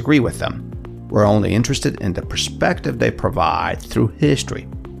nor disagree with them. We're only interested in the perspective they provide through history.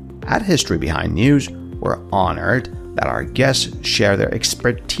 At History Behind News, we're honored that our guests share their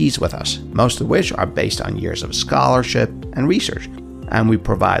expertise with us, most of which are based on years of scholarship and research, and we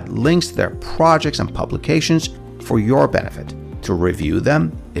provide links to their projects and publications for your benefit to review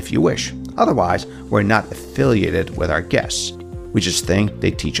them if you wish. Otherwise, we're not affiliated with our guests. We just think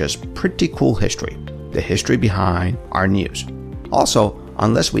they teach us pretty cool history, the history behind our news. Also,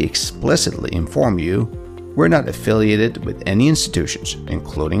 unless we explicitly inform you, we're not affiliated with any institutions,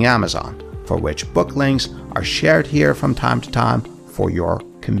 including Amazon, for which book links are shared here from time to time for your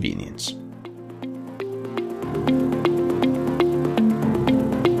convenience.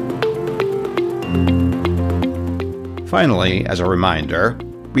 Finally, as a reminder,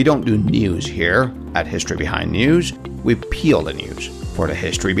 we don't do news here at History Behind News. We peel the news for the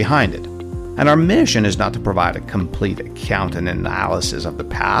history behind it. And our mission is not to provide a complete account and analysis of the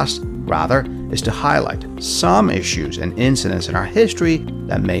past, rather is to highlight some issues and incidents in our history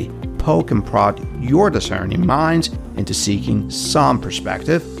that may poke and prod your discerning minds into seeking some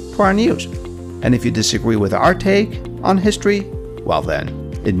perspective for our news. And if you disagree with our take on history, well then,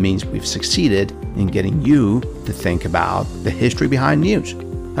 it means we've succeeded in getting you to think about the history behind news.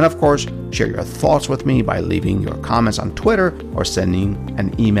 And of course, share your thoughts with me by leaving your comments on Twitter or sending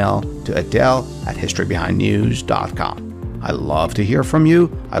an email to adele@historybehindnews.com. I love to hear from you.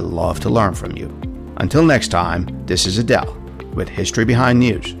 I love to learn from you. Until next time, this is Adele with History Behind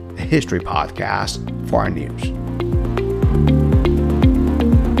News, a history podcast for our news.